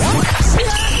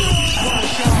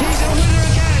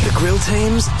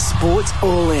Team's Sports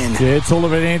All In. Yeah, it's all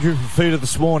about Andrew Fafita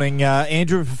this morning.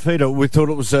 Andrew Fafita, we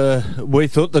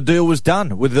thought the deal was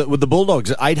done with the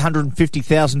Bulldogs at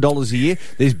 $850,000 a year.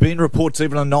 There's been reports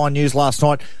even on 9 News last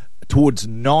night towards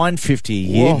 $950 a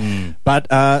year. Whoa. But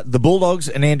the Bulldogs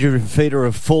and Andrew Fafita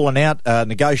have fallen out.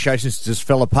 Negotiations just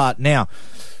fell apart. Now,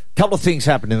 a couple of things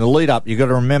happened in the lead-up. You've got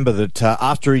to remember that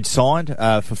after he'd signed,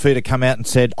 Fafita come out and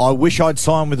said, I wish I'd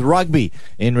signed with rugby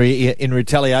in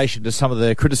retaliation to some of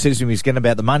the criticism he's getting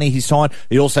about the money he signed.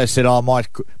 He also said,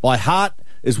 my heart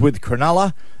is with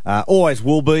Cronulla, always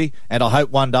will be, and I hope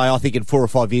one day, I think in 4 or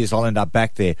 5 years, I'll end up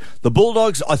back there. The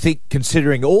Bulldogs, I think,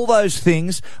 considering all those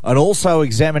things and also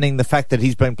examining the fact that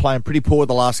he's been playing pretty poor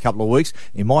the last couple of weeks,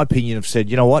 in my opinion, have said,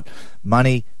 you know what,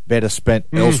 money better spent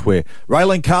elsewhere.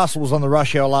 Raylene Castle was on the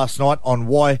rush hour last night on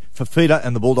why Fafita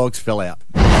and the Bulldogs fell out.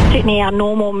 Certainly our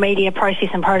normal media process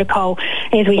and protocol,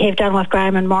 as we have done with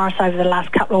Graham and Morris over the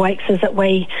last couple of weeks, is that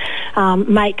we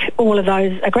make all of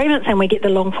those agreements and we get the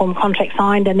long-form contract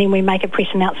signed, and then we make a press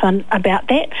announcement about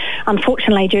that.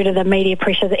 Unfortunately, due to the media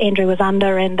pressure that Andrew was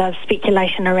under and the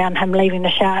speculation around him leaving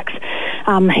the Sharks,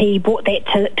 he brought that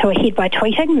to a head by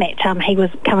tweeting that he was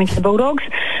coming to the Bulldogs.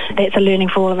 That's a learning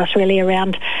for all of us really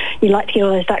around, you like to get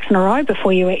all those ducks in a row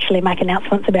before you actually make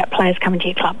announcements about players coming to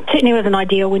your club. Certainly wasn't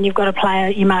ideal when you've got a player,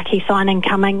 your marquee signing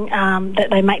coming, that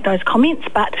they make those comments,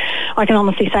 but I can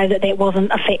honestly say that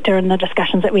wasn't a factor in the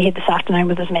discussions that we had this afternoon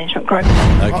with his management group.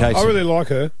 Okay, I really like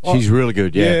her. She's really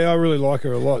good, yeah. Yeah, I really like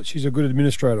her a lot. She's a good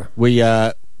administrator.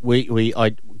 I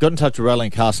got in touch with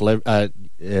Raylene Castle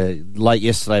late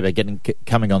yesterday about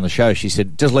coming on the show. She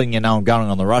said, just letting you know I'm going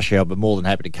on the rush hour, but more than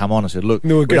happy to come on. I said, look, we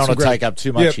don't want to take up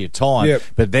too much of your time,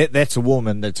 but that's a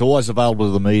woman that's always available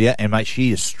to the media, and, mate,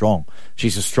 she is strong.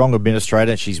 She's a strong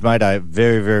administrator. She's made a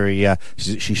very, very...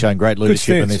 she's shown great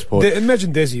leadership in this point.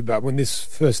 Imagine Desi, but when this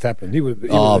first happened, he would...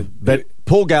 But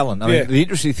Paul Gallen, I mean, the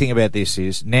interesting thing about this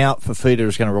is now Fafita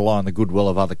is going to rely on the goodwill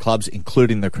of other clubs,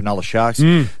 including the Cronulla Sharks.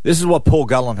 This is what Paul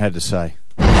Gallen had to say.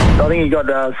 I think he got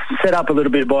set up a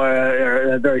little bit by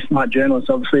a very smart journalist,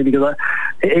 obviously, because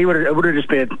it would have just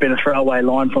been a throwaway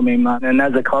line from him. And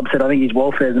as the club said, I think his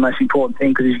welfare is the most important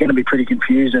thing, because he's going to be pretty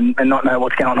confused and not know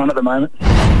what's going on at the moment.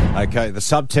 Okay, the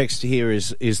subtext here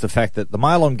is the fact that the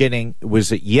mail I'm getting was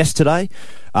that yesterday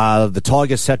the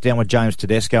Tigers sat down with James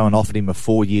Tedesco and offered him a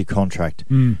 4-year contract.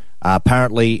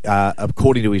 Apparently,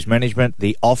 according to his management,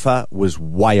 the offer was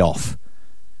way off.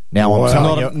 Now, I'm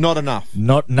telling you, not enough.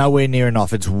 Nowhere near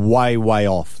enough. It's way, way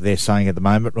off, they're saying at the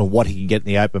moment, or what he can get in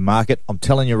the open market. I'm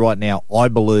telling you right now, I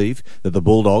believe that the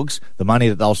Bulldogs, the money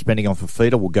that they're spending on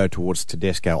Fafita will go towards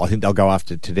Tedesco. I think they'll go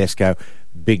after Tedesco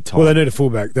big time. Well, they need a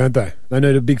fullback, don't they? They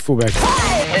need a big fullback.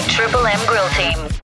 The TripleM Grill Team.